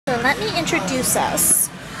let me introduce us.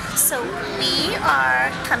 So we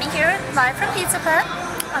are coming here live from Pizza Hut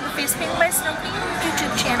on the Facepainting by Snowqueen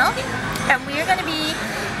YouTube channel, and we are going to be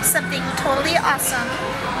something totally awesome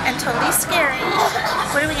and totally scary.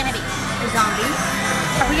 What are we going to be? A zombie.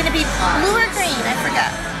 Are we going to be blue or green? I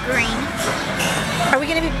forgot. Green. Are we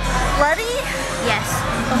going to be bloody? Yes.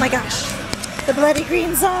 Oh my gosh. The bloody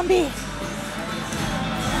green zombie.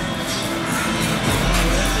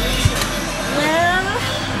 Well,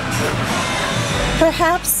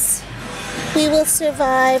 perhaps we will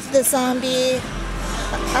survive the zombie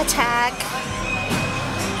attack.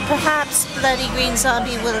 Perhaps bloody green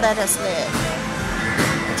zombie will let us live.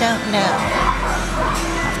 Don't know.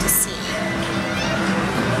 Have to see.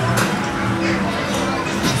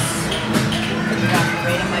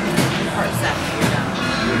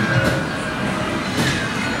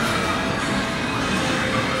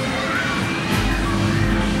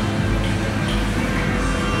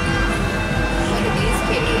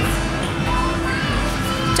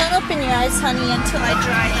 Don't open your eyes, honey, until I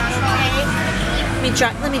dry that,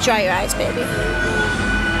 okay? Let me dry your eyes, baby.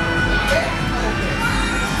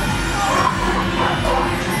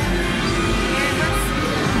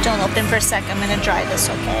 Don't open for a sec. I'm gonna dry this,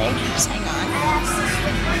 okay? Just hang on.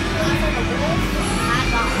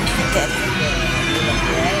 Good.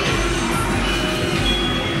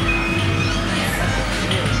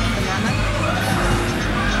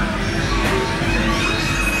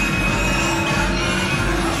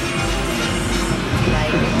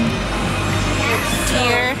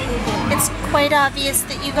 Dear, it's quite obvious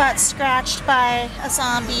that you got scratched by a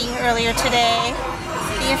zombie earlier today.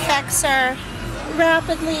 The effects are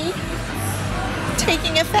rapidly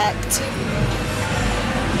taking effect.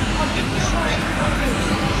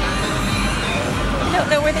 I don't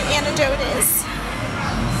know where the antidote is.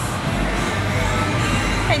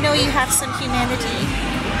 I know you have some humanity.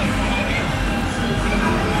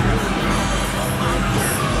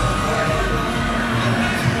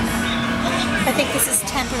 I think this is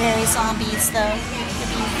temporary zombies, though. You'll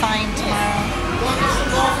be fine tomorrow.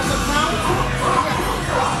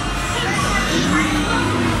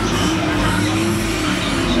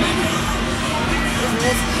 Isn't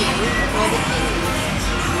this cute? Really cute.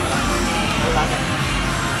 I love it.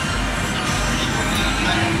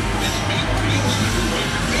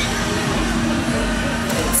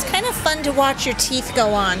 It's kind of fun to watch your teeth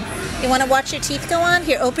go on. You want to watch your teeth go on?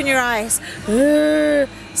 Here, open your eyes.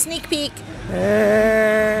 Sneak peek.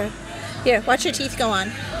 Here, watch your teeth go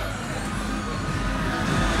on.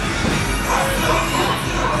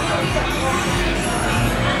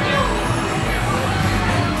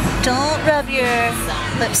 Don't rub your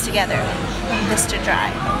lips together. I want this to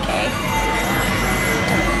dry, okay?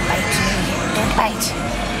 Don't bite me. Don't bite.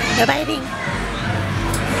 No biting.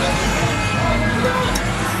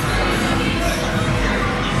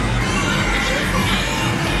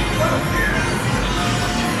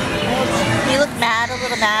 You look mad, a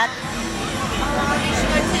little mad.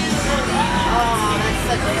 Oh, that's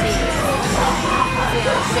such a tease.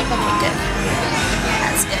 Good.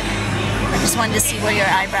 That's good. I just wanted to see where your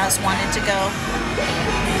eyebrows wanted to go.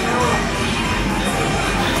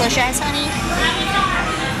 Close your eyes, honey.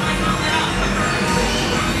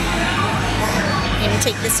 I'm going to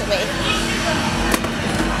take this away.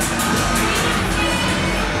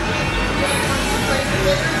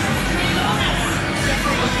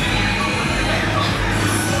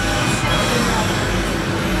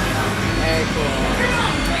 Very cool.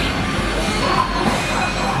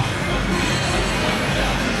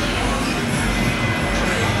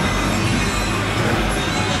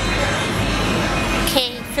 Okay,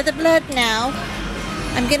 for the blood now,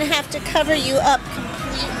 I'm gonna have to cover you up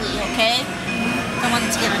completely, okay? I want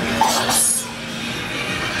it to get on your face.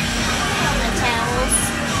 My towels.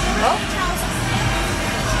 Oh, towels.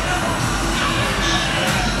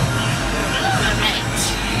 Alright.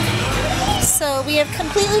 So we have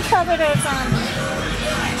completely covered our zombie.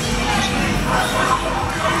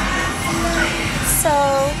 So,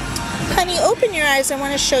 honey, open your eyes. I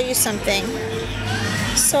want to show you something.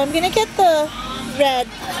 So I'm going to get the red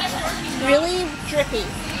really drippy.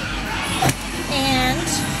 And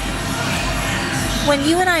when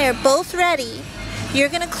you and I are both ready, you're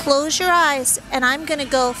going to close your eyes and I'm going to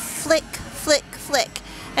go flick, flick, flick.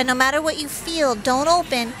 And no matter what you feel, don't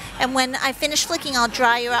open. And when I finish flicking, I'll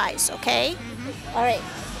dry your eyes, okay? All right,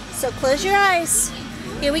 so close your eyes.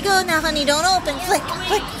 Here we go now, honey. Don't open. Flick,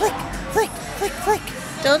 flick, flick, flick, flick, flick.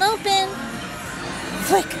 Don't open.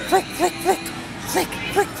 Flick, flick, flick, flick, flick,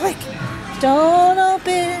 flick, flick. Don't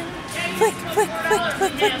open. Flick, flick, flick,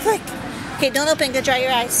 flick, flick, flick. Okay, don't open. Go dry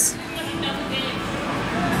your eyes.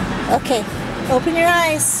 Okay, Open your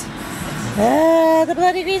eyes. Ah, the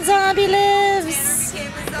bloody green zombie lives.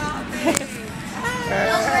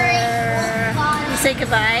 You say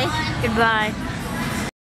goodbye. Goodbye.